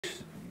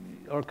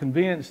are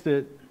convinced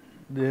that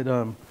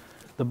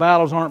the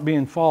battles aren't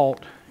being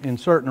fought in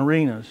certain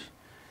arenas,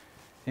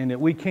 and that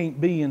we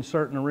can't be in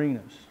certain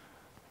arenas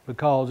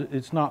because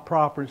it's not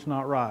proper, it's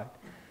not right.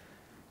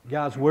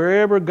 Guys,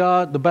 wherever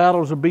the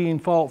battles are being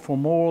fought for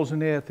morals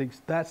and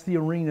ethics, that's the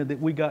arena that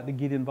we got to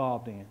get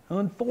involved in.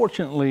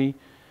 Unfortunately,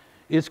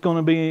 it's going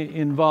to be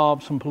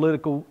involve some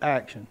political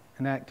action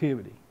and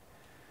activity.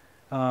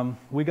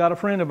 We got a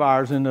friend of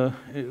ours in the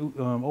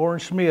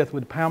Orange Smith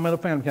with the Palmetto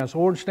Family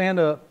Council. Orange, stand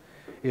up.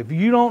 If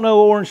you don't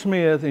know Orange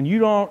Smith and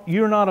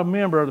you're not a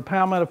member of the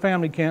Palmetto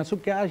Family Council,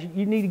 guys,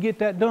 you need to get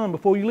that done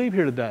before you leave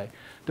here today.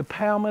 The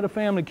Palmetto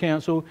Family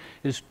Council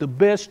is the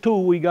best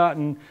tool we got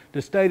in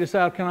the state of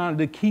South Carolina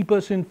to keep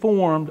us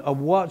informed of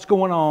what's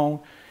going on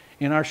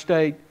in our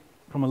state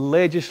from a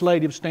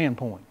legislative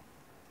standpoint.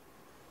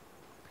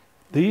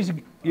 Yeah. I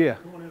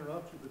don't want to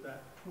interrupt you, but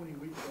that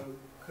 20-week vote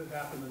could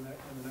happen in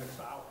the next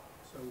hour.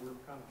 So we're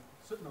kind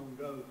of sitting on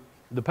go.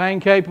 The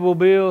pain-capable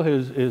bill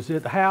is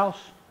at the House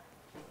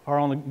or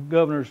on the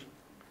governor's?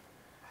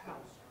 House.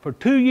 For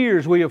 2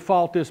 years we have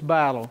fought this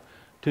battle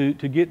to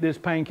get this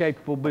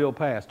pain-capable bill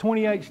passed.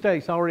 28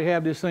 states already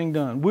have this thing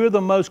done. We're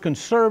the most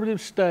conservative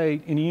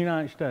state in the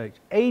United States.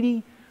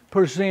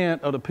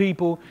 80% of the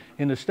people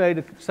in the state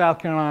of South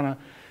Carolina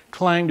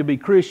claim to be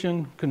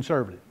Christian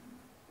conservative.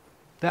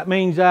 That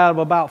means out of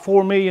about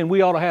 4 million,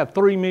 we ought to have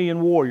 3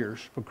 million warriors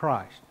for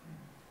Christ.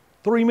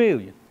 3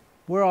 million.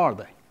 Where are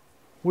they?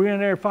 We're in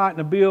there fighting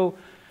a bill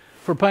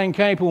for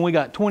pain-capable and we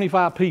got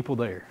 25 people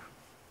there.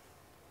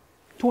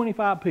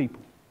 25 people.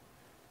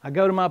 I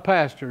go to my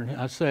pastor and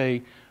I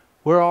say,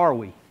 where are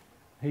we?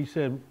 He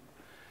said,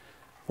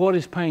 what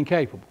is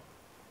pain-capable?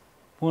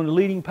 One of the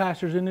leading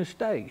pastors in this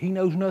state. He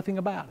knows nothing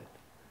about it.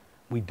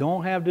 We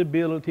don't have the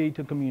ability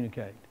to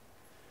communicate.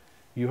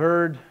 You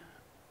heard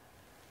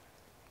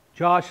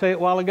Josh say it a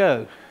while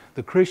ago.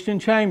 The Christian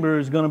Chamber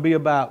is going to be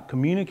about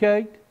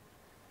communicate,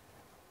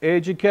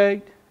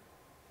 educate,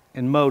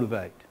 and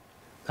motivate.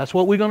 That's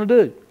what we're going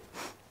to do.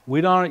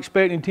 We're not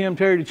expecting Tim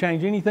Terry to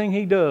change anything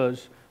he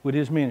does with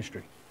his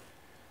ministry.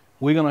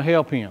 We're going to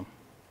help him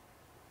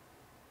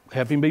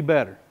be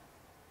better,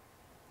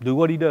 do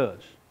what he does,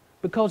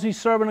 because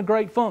he's serving a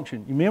great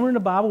function. You remember in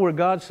the Bible where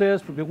God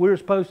says that we're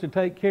supposed to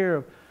take care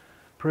of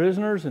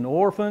prisoners and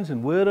orphans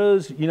and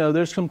widows? You know,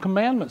 there's some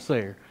commandments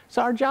there. It's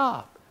our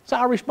job. It's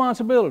our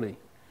responsibility.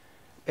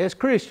 As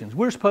Christians,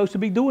 we're supposed to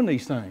be doing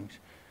these things.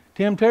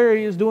 Tim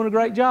Terry is doing a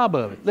great job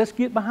of it. Let's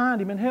get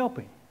behind him and help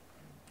him.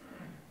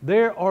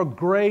 There are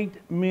great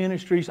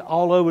ministries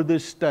all over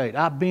this state.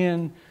 I've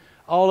been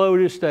all over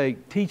this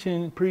state,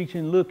 teaching,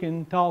 preaching,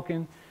 looking,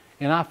 talking,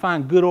 and I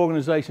find good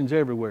organizations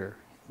everywhere.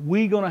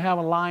 We're going to have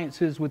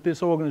alliances with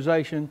this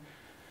organization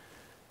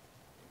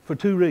for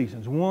 2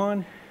 reasons.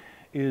 One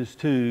is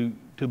to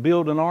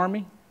build an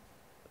army,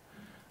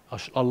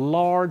 a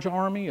large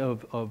army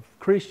of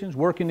Christians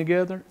working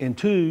together, and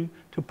 2,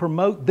 to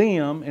promote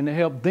them and to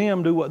help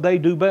them do what they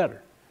do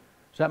better.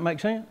 Does that make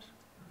sense?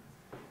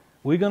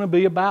 We're going to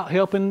be about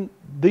helping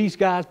these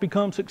guys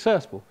become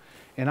successful.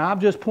 And I've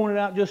just pointed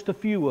out just a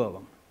few of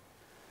them.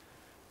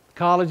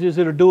 Colleges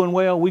that are doing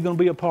well, we're going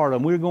to be a part of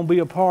them. We're going to be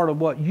a part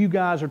of what you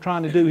guys are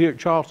trying to do here at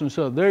Charleston.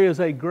 So there is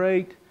a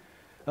great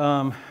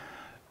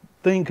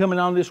thing coming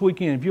on this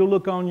weekend. If you'll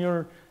look on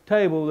your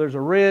table, there's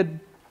a red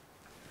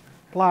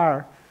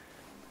flyer.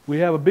 We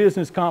have a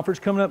business conference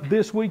coming up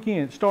this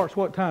weekend. It starts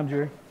what time,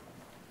 Jerry?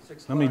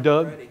 6 I mean,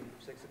 Doug? Friday,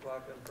 6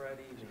 o'clock on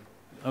Friday evening.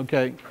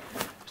 Okay.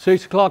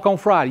 6 o'clock on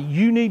Friday.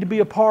 You need to be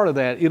a part of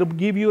that. It'll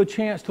give you a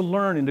chance to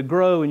learn and to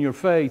grow in your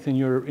faith and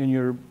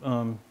your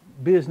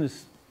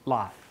business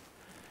life.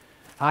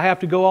 I have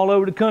to go all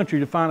over the country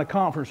to find a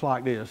conference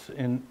like this,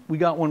 and we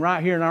got one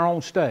right here in our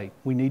own state.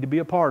 We need to be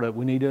a part of it.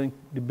 We need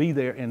to be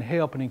there and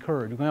help and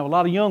encourage. We're going to have a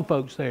lot of young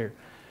folks there,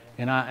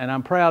 and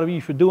I'm proud of you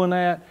for doing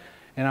that,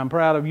 and I'm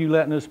proud of you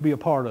letting us be a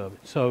part of it.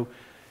 So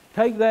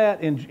take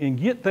that and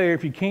get there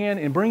if you can,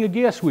 and bring a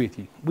guest with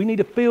you. We need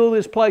to fill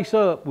this place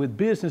up with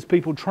business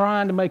people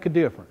trying to make a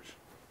difference.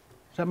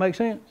 Does that make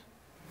sense?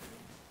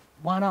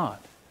 Why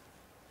not?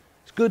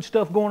 It's good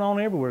stuff going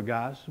on everywhere,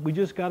 guys. We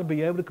just got to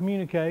be able to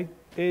communicate,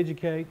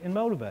 educate, and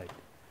motivate.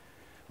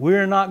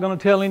 We're not going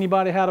to tell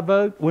anybody how to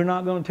vote. We're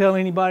not going to tell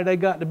anybody they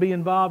got to be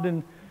involved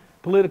in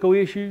political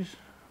issues.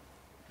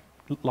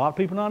 A lot of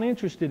people are not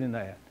interested in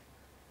that.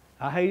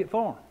 I hate it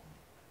for them.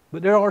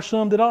 But there are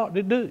some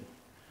that do.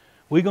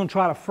 We're going to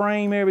try to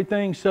frame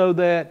everything so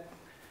that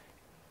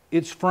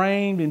it's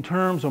framed in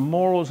terms of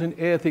morals and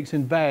ethics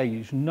and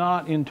values,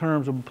 not in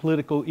terms of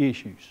political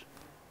issues.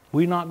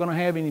 We're not going to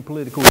have any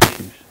political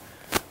issues.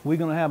 We're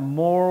going to have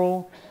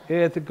moral,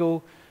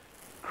 ethical,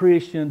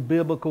 Christian,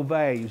 biblical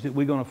values that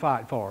we're going to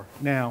fight for.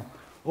 Now,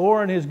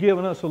 Orrin has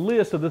given us a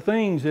list of the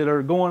things that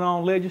are going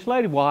on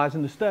legislative-wise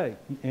in the state,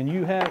 and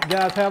you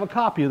guys have a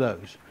copy of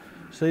those.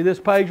 See this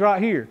page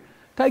right here?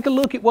 Take a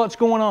look at what's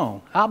going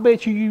on. I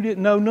bet you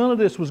didn't know none of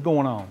this was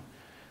going on.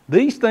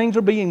 These things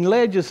are being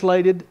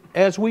legislated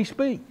as we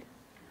speak.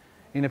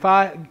 And if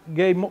I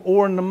gave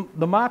Orrin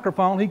the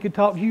microphone, he could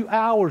talk to you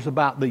hours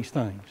about these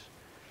things.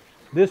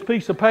 This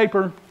piece of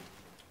paper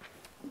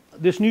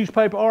this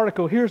newspaper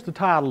article, here's the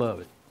title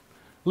of it.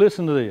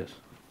 Listen to this.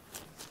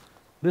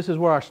 This is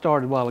where I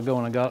started a while ago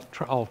and I got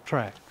off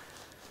track.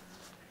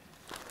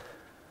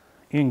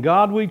 In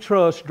God We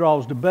Trust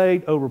draws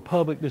debate over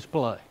public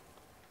display.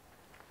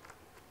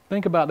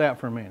 Think about that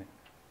for a minute.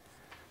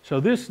 So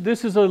this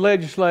is a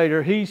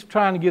legislator. He's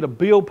trying to get a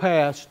bill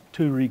passed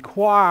to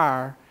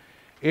require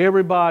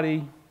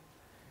everybody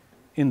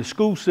in the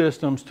school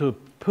systems to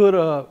put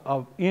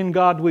a In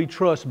God We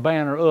Trust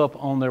banner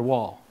up on their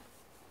wall.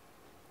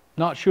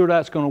 Not sure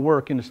that's going to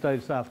work in the state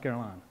of South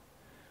Carolina.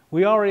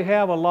 We already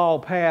have a law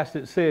passed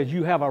that says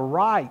you have a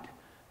right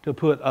to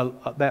put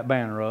that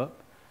banner up.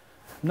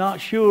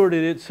 Not sure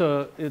that it's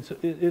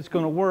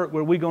going to work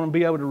where we're going to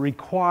be able to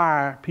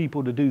require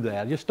people to do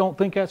that. I just don't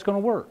think that's going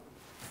to work.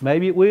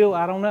 Maybe it will,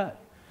 I don't know.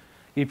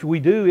 If we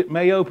do, it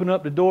may open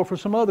up the door for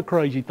some other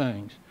crazy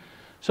things.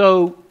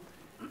 So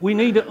we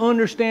need to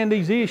understand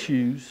these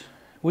issues.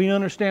 We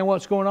understand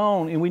what's going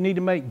on, and we need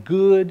to make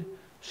good,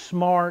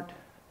 smart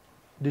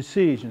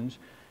decisions.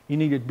 You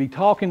need to be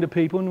talking to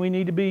people, and we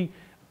need to be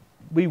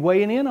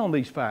weighing in on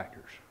these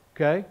factors,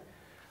 okay?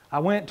 I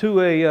went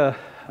to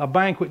a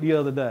banquet the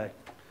other day,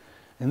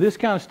 and this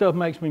kind of stuff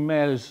makes me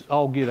mad as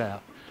all get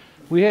out.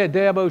 We had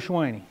Dab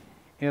O'Schwaney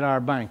at our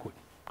banquet.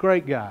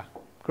 Great guy,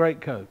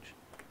 great coach.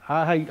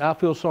 I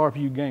feel sorry for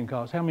you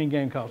Gamecocks. How many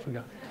Gamecocks we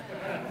got?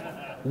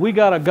 We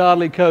got a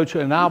godly coach,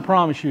 and I'll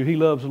promise you he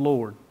loves the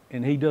Lord,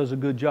 and he does a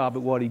good job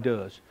at what he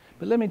does.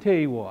 But let me tell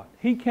you what.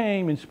 He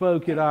came and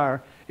spoke at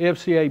our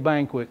FCA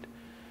banquet,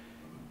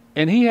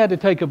 and he had to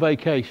take a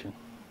vacation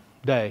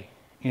day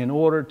in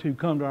order to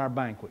come to our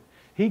banquet.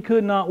 He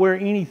could not wear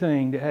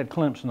anything that had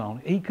Clemson on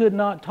it. He could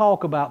not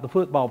talk about the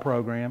football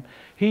program.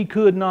 He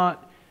could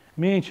not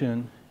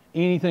mention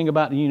anything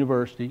about the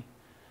university.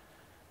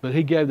 But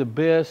he gave the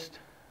best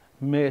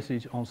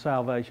message on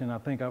salvation I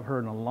think I've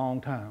heard in a long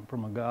time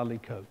from a godly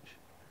coach.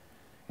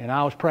 And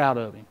I was proud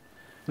of him.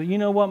 But you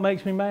know what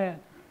makes me mad?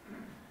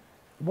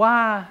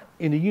 Why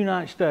in the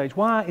United States,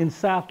 why in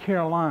South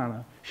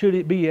Carolina should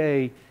it be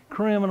a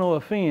criminal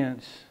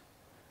offense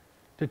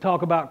to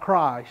talk about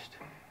Christ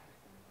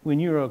when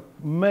you're a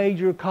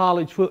major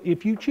college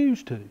if you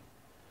choose to?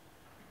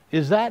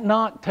 Is that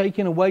not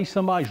taking away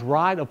somebody's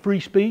right of free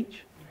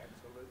speech?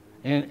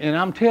 Absolutely. And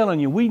I'm telling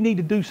you, we need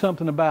to do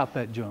something about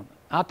that junk.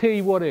 I'll tell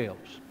you what else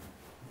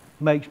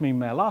makes me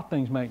mad. A lot of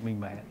things make me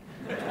mad.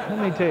 Let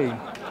me tell you.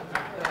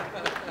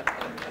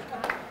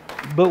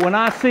 But when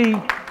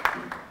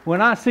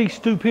I see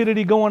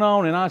stupidity going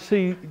on and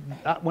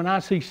when I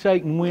see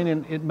Satan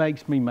winning, it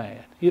makes me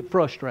mad. It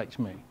frustrates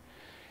me.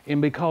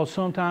 And because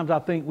sometimes I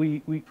think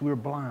we're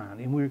blind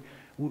and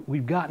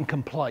we've gotten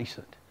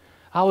complacent.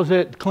 I was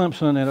at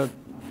Clemson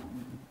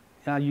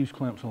I use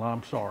Clemson a lot,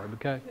 I'm sorry,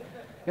 okay?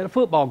 At a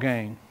football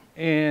game.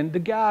 And the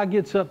guy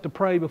gets up to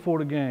pray before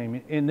the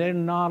game, and they're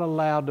not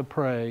allowed to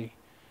pray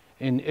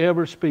and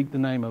ever speak the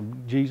name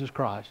of Jesus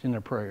Christ in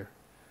their prayer.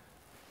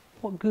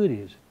 What good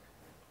is it?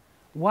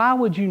 Why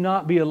would you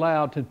not be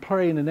allowed to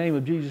pray in the name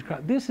of Jesus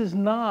Christ? This is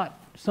not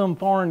some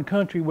foreign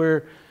country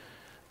where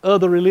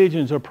other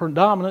religions are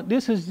predominant.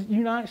 This is the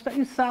United States,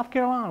 it's South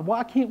Carolina.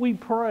 Why can't we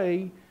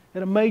pray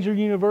at a major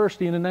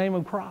university in the name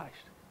of Christ?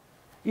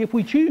 If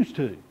we choose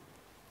to.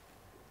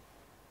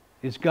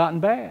 It's gotten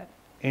bad.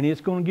 And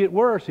it's going to get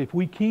worse if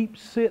we keep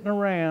sitting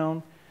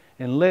around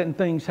and letting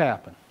things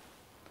happen.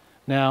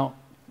 Now,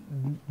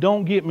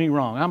 don't get me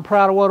wrong. I'm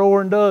proud of what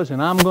Orrin does,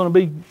 and I'm going to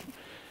be...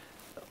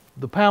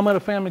 The Palmetto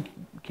Family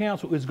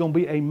Council is going to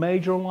be a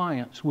major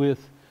alliance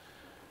with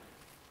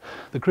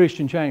the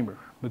Christian Chamber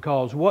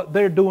because what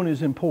they're doing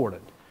is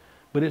important.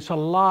 But it's a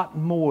lot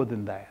more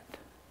than that.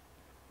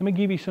 Let me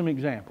give you some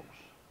examples.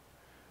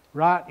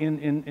 Right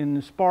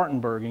in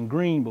Spartanburg, in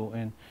Greenville,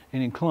 and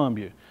in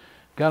Columbia.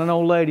 Got an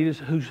old lady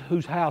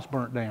whose house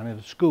burnt down at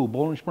a school,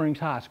 Bowling Springs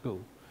High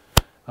School.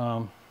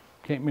 Can't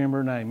remember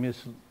her name,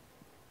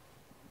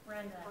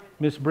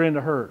 Miss Brenda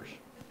Hurst.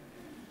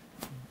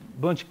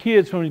 A bunch of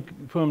kids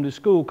from the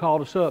school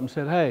called us up and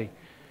said, "Hey,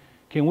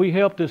 can we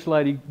help this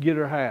lady get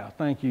her house?"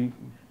 Thank you.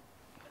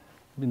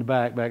 In the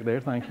back there,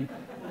 thank you.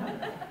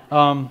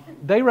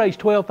 They raised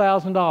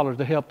 $12,000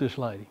 to help this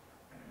lady.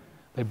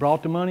 They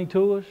brought the money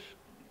to us,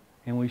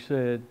 and we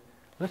said,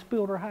 "Let's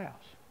build her house."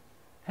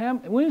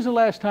 When's the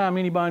last time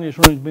anybody in this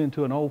room has been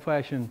to an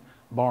old-fashioned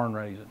barn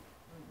raising?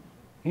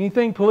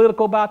 Anything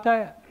political about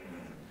that?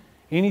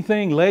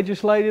 Anything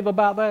legislative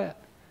about that?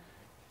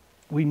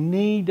 We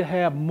need to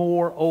have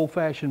more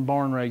old-fashioned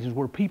barn raisings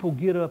where people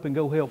get up and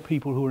go help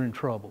people who are in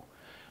trouble.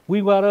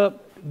 We got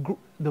up,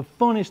 the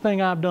funniest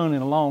thing I've done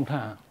in a long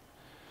time.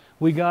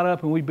 We got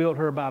up and we built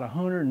her about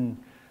 $130,000,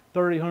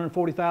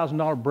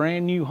 $140,000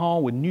 brand new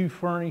home with new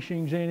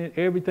furnishings in it,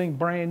 everything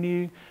brand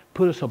new.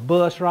 Put us a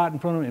bus right in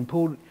front of it and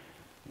pulled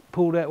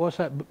that, what's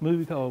that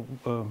movie called?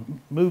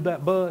 Move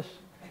That Bus.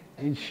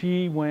 And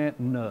she went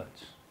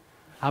nuts.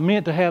 I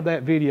meant to have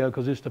that video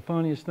because it's the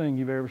funniest thing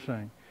you've ever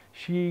seen.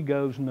 She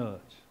goes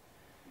nuts.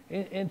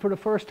 And for the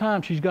first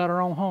time, she's got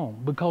her own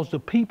home because the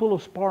people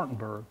of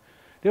Spartanburg,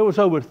 there was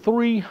over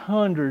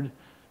 300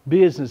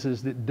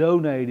 businesses that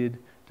donated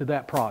to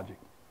that project.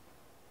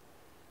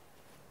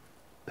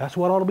 That's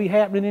what ought to be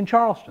happening in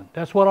Charleston.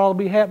 That's what ought to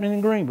be happening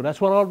in Greenville.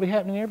 That's what ought to be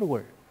happening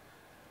everywhere.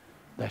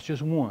 That's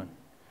just one.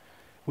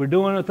 We're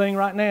doing a thing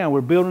right now.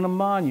 We're building a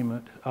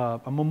monument,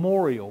 a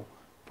memorial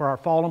for our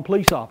fallen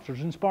police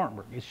officers in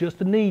Spartanburg. It's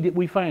just a need that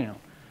we found.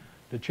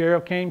 The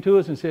sheriff came to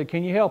us and said,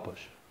 can you help us?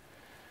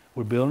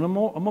 We're building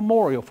a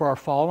memorial for our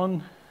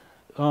fallen.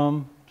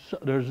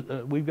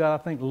 We've got,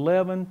 I think,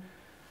 11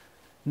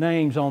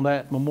 names on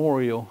that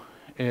memorial,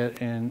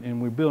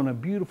 and we're building a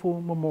beautiful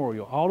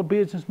memorial. All the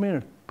businessmen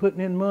are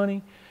putting in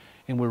money,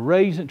 and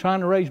we're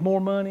trying to raise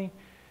more money,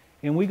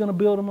 and we're going to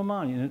build them a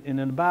monument. And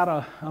in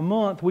about a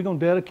month, we're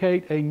going to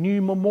dedicate a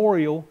new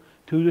memorial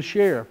to the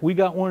sheriff. We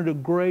got one of the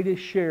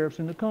greatest sheriffs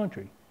in the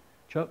country,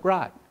 Chuck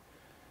Wright.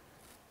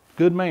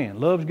 Good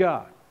man, loves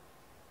God.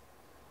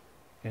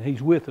 And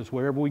he's with us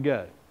wherever we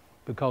go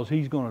because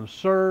he's going to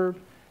serve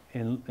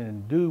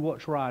and do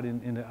what's right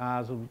in the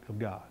eyes of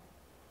God.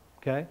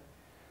 Okay?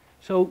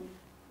 So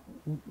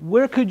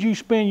where could you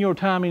spend your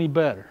time any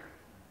better?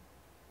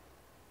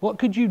 What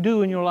could you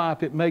do in your life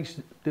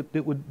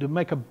that would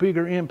make a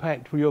bigger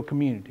impact for your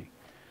community?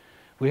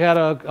 We had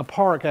a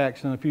park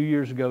accident a few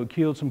years ago,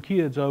 killed some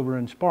kids over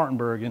in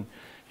Spartanburg and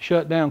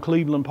shut down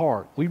Cleveland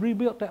Park. We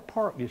rebuilt that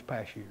park this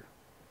past year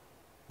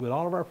with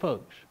all of our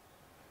folks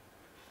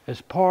as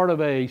part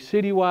of a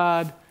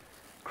citywide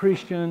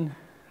Christian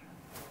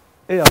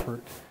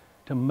effort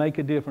to make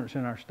a difference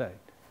in our state.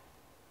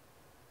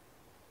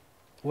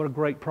 What a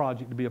great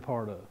project to be a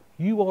part of.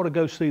 You ought to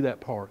go see that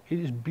park. It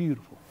is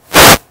beautiful.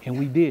 And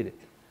we did it.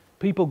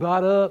 People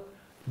got up,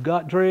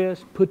 got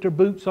dressed, put their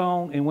boots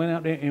on, and went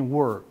out there and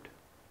worked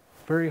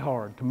very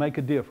hard to make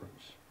a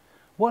difference.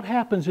 What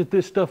happens if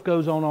this stuff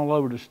goes on all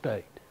over the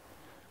state?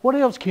 What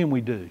else can we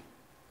do?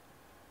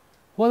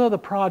 What other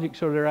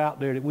projects are there out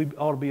there that we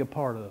ought to be a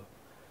part of?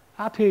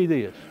 I'll tell you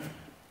this.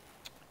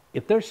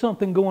 If there's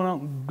something going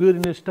on good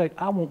in this state,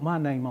 I want my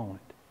name on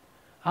it.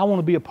 I want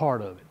to be a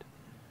part of it.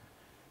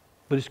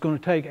 But it's going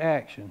to take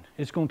action.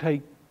 It's going to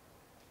take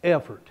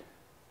effort.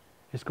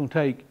 It's going to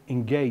take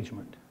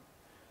engagement.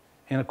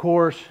 And of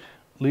course,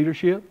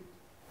 leadership.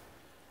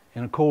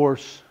 And of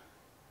course,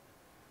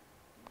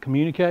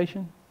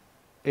 communication,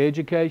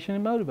 education,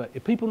 and motivate.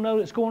 If people know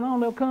what's going on,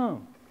 they'll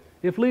come.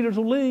 If leaders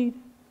will lead,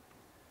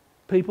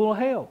 people will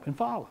help and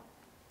follow.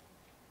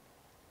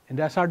 And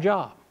that's our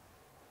job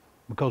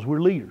because we're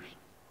leaders.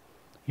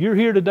 You're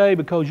here today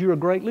because you're a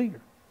great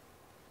leader.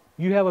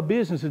 You have a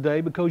business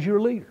today because you're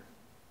a leader.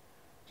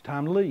 It's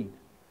time to lead.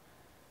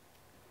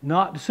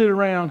 Not to sit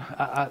around.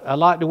 I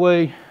like the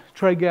way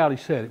Trey Gowdy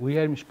said it. We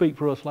had him speak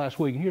for us last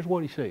week, and here's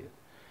what he said.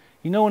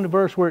 You know in the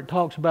verse where it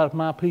talks about if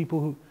my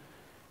people,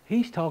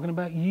 he's talking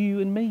about you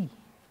and me.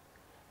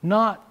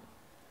 Not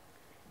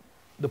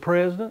the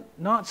president,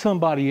 not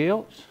somebody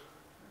else.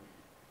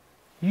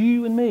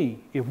 You and me.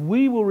 If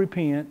we will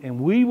repent and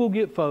we will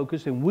get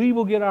focused and we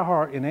will get our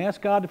heart and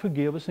ask God to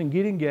forgive us and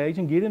get engaged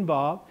and get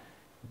involved,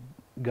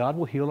 God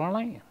will heal our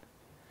land.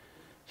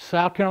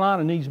 South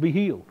Carolina needs to be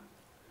healed.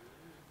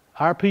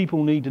 Our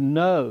people need to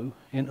know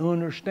and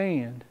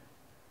understand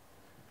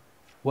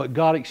what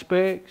God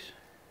expects,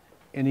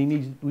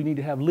 and we need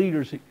to have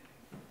leaders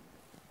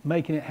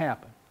making it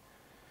happen.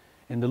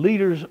 And the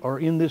leaders are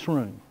in this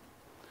room.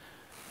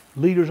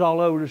 Leaders all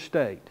over the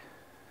state.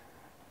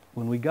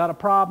 When we got a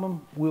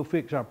problem, we'll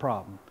fix our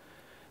problem.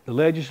 The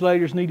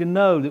legislators need to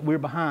know that we're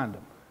behind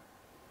them.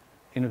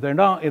 And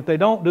if they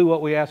don't do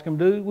what we ask them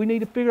to do, we need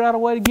to figure out a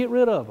way to get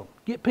rid of them.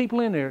 Get people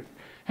in there.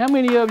 How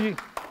many of you...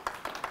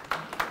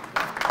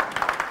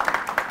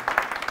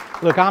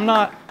 Look, I'm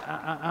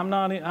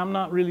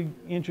not really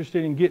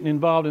interested in getting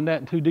involved in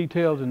that in too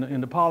details in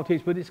the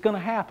politics, but it's going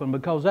to happen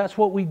because that's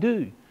what we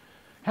do.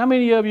 How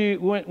many of you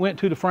went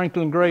to the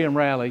Franklin Graham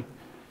rally?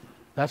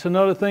 That's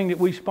another thing that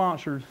we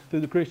sponsored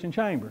through the Christian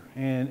Chamber.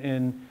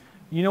 And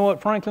you know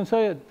what Franklin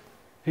said?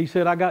 He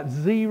said, I got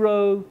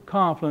zero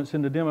confidence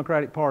in the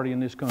Democratic Party in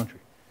this country.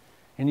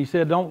 And he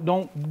said,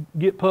 don't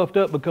get puffed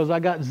up because I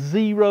got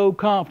zero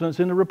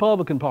confidence in the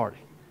Republican Party.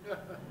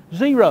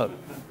 Zero.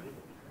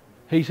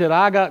 He said,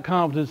 I got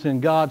confidence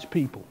in God's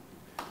people.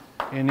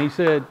 And he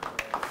said,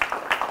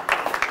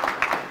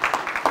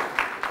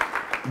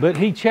 but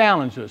he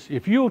challenged us.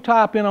 If you'll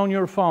type in on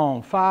your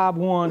phone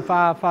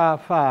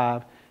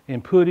 51555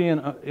 and put in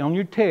on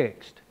your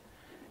text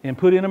and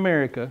put in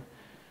America,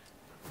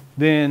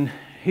 then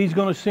he's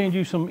going to send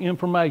you some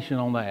information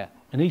on that.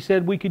 And he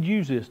said we could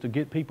use this to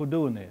get people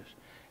doing this.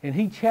 And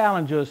he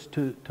challenged us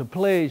to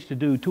pledge to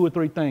do 2 or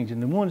 3 things.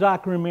 And the ones I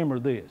can remember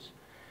this.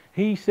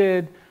 He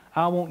said,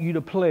 I want you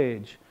to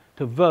pledge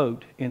to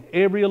vote in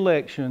every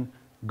election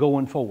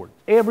going forward.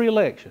 Every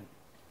election.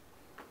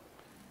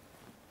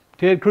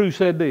 Ted Cruz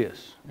said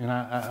this, and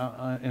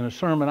in a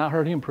sermon I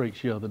heard him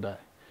preach the other day.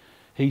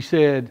 He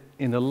said,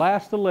 in the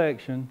last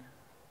election,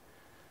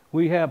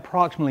 we have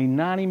approximately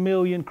 90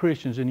 million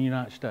Christians in the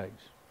United States,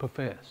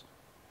 professed.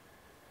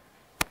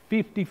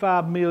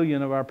 55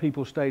 million of our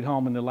people stayed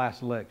home in the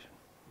last election,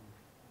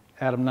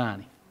 out of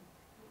 90.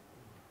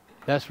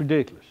 That's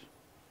ridiculous.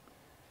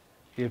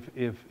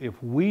 If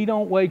we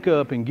don't wake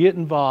up and get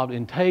involved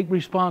and take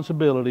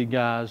responsibility,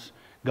 guys,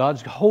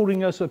 God's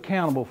holding us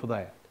accountable for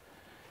that.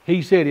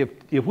 He said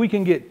if we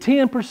can get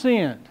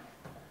 10%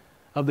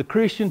 of the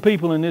Christian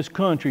people in this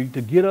country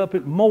to get up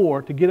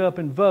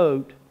and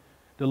vote,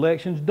 the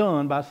election's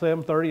done by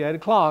 7:30, 8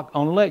 o'clock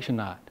on election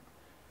night.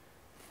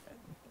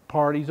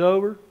 Party's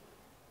over,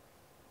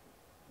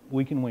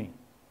 we can win.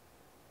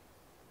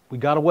 We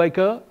got to wake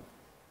up.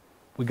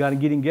 We got to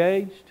get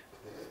engaged.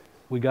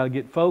 We got to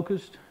get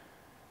focused.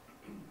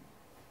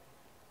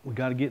 We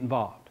got to get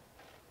involved.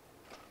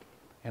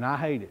 And I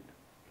hate it.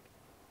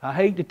 I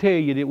hate to tell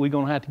you that we're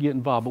going to have to get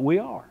involved, but we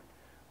are.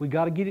 We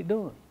got to get it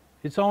done.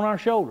 It's on our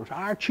shoulders.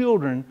 Our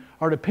children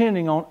are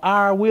depending on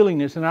our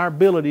willingness and our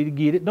ability to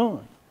get it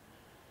done.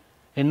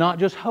 And not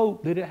just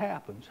hope that it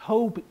happens.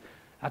 Hope,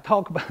 I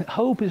talk about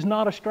hope is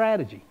not a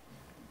strategy.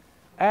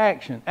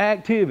 Action,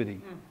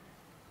 activity,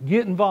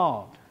 get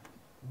involved,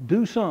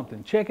 do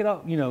something, check it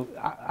out. You know,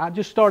 I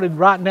just started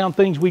writing down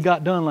things we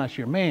got done last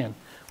year. Man,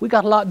 we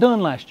got a lot done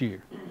last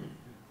year.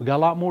 We got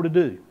a lot more to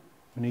do.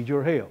 We need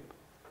your help.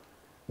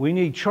 We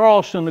need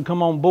Charleston to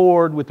come on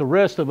board with the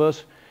rest of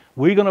us.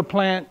 We're going to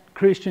plant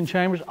Christian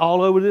chambers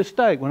all over this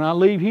state. When I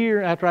leave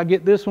here, after I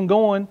get this one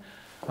going,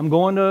 I'm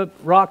going to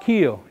Rock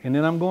Hill, and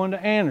then I'm going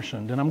to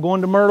Anderson, then I'm going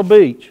to Myrtle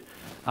Beach.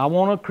 I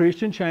want a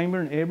Christian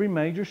chamber in every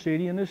major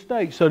city in this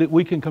state so that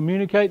we can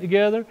communicate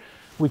together,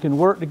 we can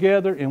work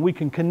together, and we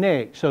can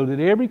connect so that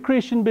every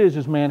Christian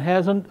businessman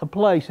has a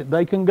place that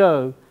they can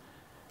go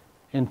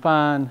and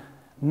find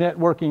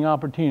networking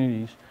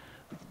opportunities,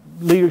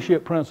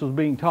 leadership principles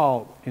being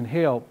taught, and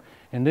help.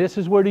 And this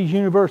is where these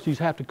universities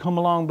have to come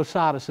along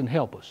beside us and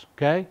help us,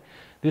 okay?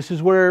 This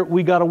is where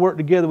we got to work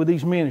together with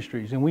these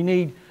ministries, and we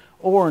need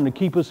Orrin to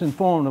keep us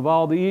informed of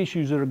all the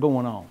issues that are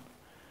going on.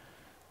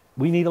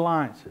 We need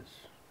alliances.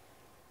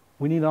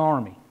 We need an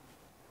army.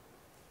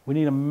 We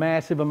need a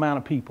massive amount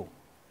of people.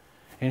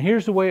 And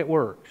here's the way it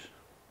works.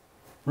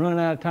 Running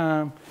out of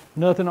time,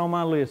 nothing on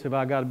my list have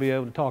I got to be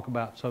able to talk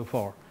about so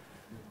far,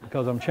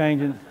 because I'm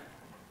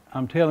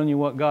telling you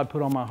what God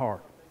put on my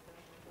heart.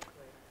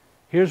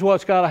 Here's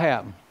what's got to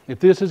happen. If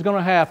this is going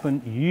to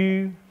happen,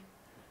 you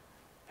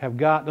have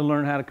got to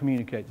learn how to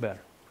communicate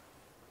better.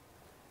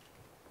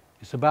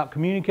 It's about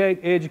communicate,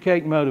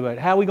 educate, and motivate.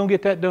 How are we going to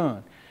get that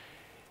done?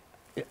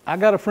 I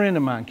got a friend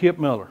of mine, Kip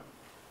Miller.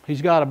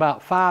 He's got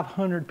about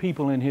 500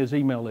 people in his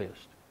email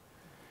list.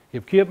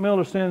 If Kip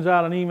Miller sends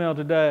out an email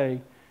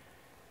today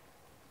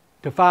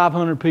to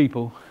 500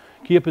 people,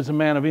 Kip is a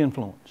man of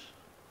influence.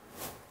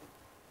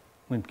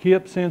 When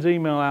Kip sends an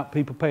email out,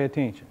 people pay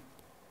attention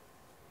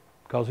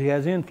because he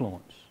has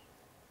influence.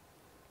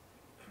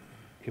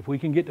 If we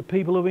can get the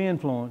people of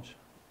influence,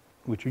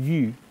 which are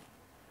you,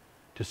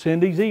 to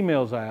send these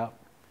emails out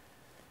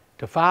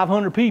to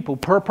 500 people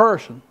per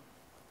person,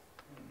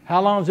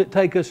 how long does it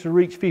take us to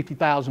reach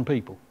 50,000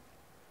 people?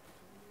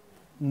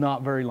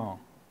 Not very long.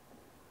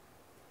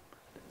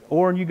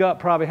 Orrin, you got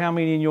probably how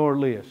many in your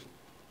list?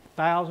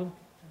 1,000?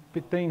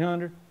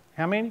 1,500?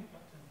 How many?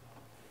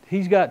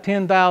 He's got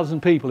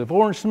 10,000 people. If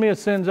Orrin Smith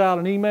sends out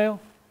an email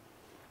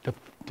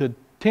to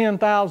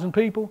 10,000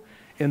 people,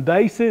 and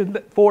they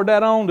forward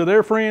that on to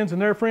their friends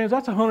and their friends,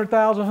 that's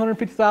 100,000,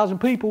 150,000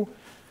 people